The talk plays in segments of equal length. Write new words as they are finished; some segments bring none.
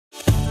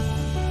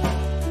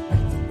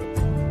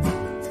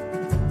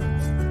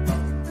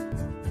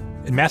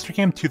In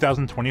Mastercam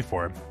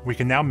 2024, we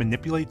can now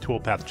manipulate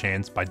toolpath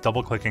chains by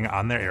double-clicking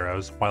on their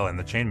arrows while in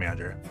the Chain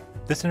Manager.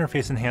 This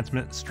interface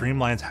enhancement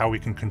streamlines how we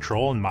can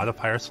control and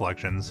modify our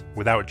selections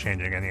without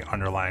changing any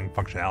underlying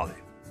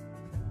functionality.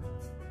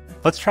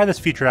 Let's try this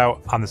feature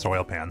out on this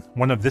oil pan,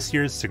 one of this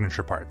year's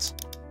signature parts.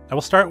 I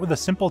will start with a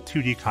simple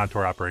 2D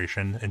contour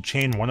operation and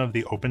chain one of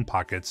the open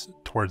pockets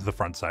towards the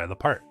front side of the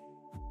part.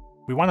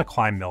 We want to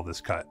climb mill this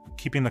cut,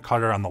 keeping the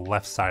cutter on the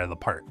left side of the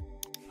part.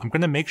 I'm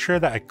going to make sure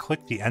that I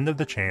click the end of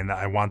the chain that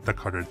I want the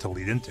cutter to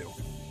lead into.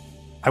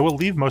 I will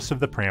leave most of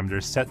the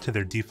parameters set to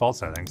their default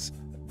settings,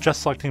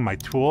 just selecting my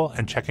tool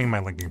and checking my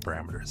linking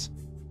parameters.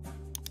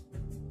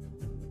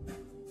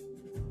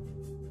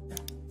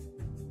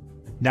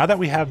 Now that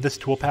we have this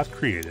toolpath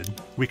created,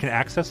 we can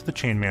access the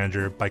Chain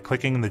Manager by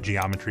clicking the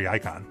geometry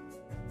icon.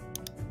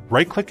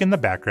 Right-click in the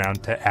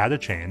background to add a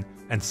chain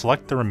and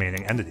select the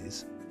remaining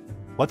entities.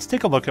 Let's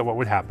take a look at what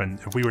would happen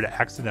if we were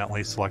to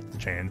accidentally select the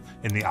chain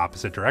in the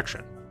opposite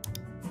direction.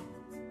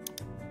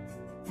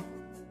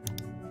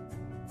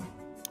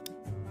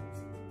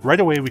 Right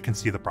away we can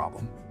see the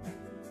problem.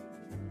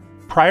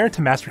 Prior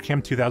to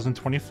Mastercam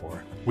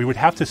 2024, we would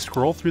have to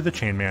scroll through the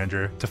Chain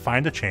Manager to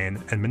find a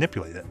chain and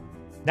manipulate it.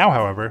 Now,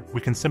 however, we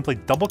can simply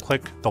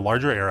double-click the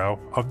larger arrow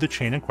of the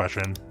chain in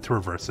question to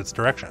reverse its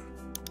direction.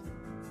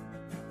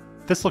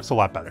 This looks a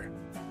lot better.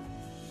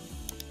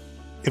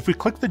 If we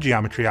click the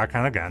geometry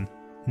icon again,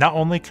 not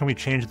only can we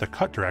change the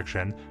cut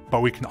direction,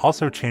 but we can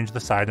also change the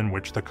side in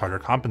which the cutter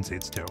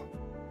compensates to.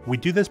 We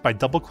do this by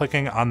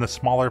double-clicking on the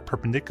smaller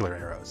perpendicular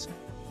arrows.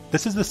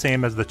 This is the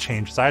same as the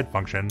Change Side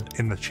function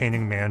in the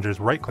Chaining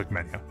Manager's right-click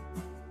menu.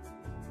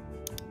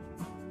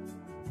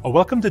 A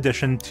welcomed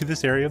addition to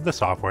this area of the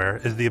software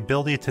is the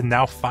ability to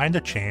now find a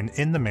chain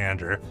in the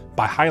manager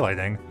by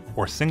highlighting,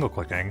 or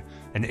single-clicking,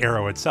 an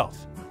arrow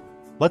itself.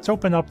 Let's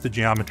open up the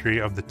geometry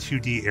of the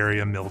 2D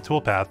area mill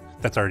toolpath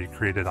that's already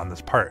created on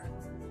this part.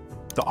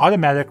 The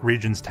Automatic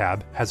Regions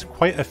tab has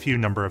quite a few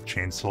number of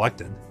chains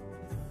selected.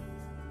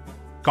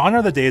 Gone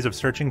are the days of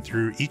searching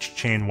through each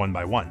chain one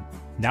by one.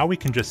 Now we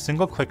can just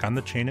single-click on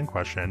the chain in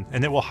question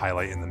and it will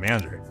highlight in the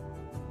manager.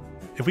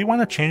 If we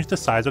want to change the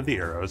size of the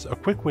arrows, a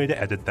quick way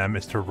to edit them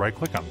is to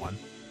right-click on one.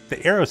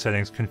 The Arrow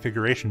Settings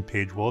configuration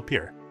page will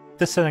appear.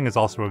 This setting is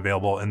also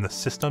available in the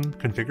System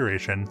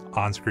Configuration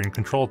On-Screen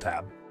Control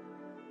tab.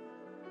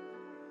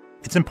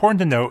 It's important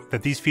to note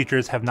that these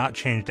features have not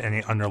changed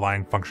any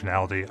underlying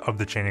functionality of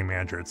the Chaining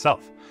Manager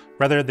itself.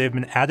 Rather, they've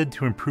been added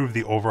to improve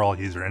the overall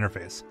user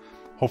interface.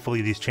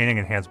 Hopefully these chaining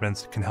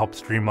enhancements can help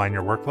streamline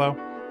your workflow.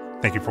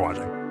 Thank you for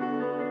watching.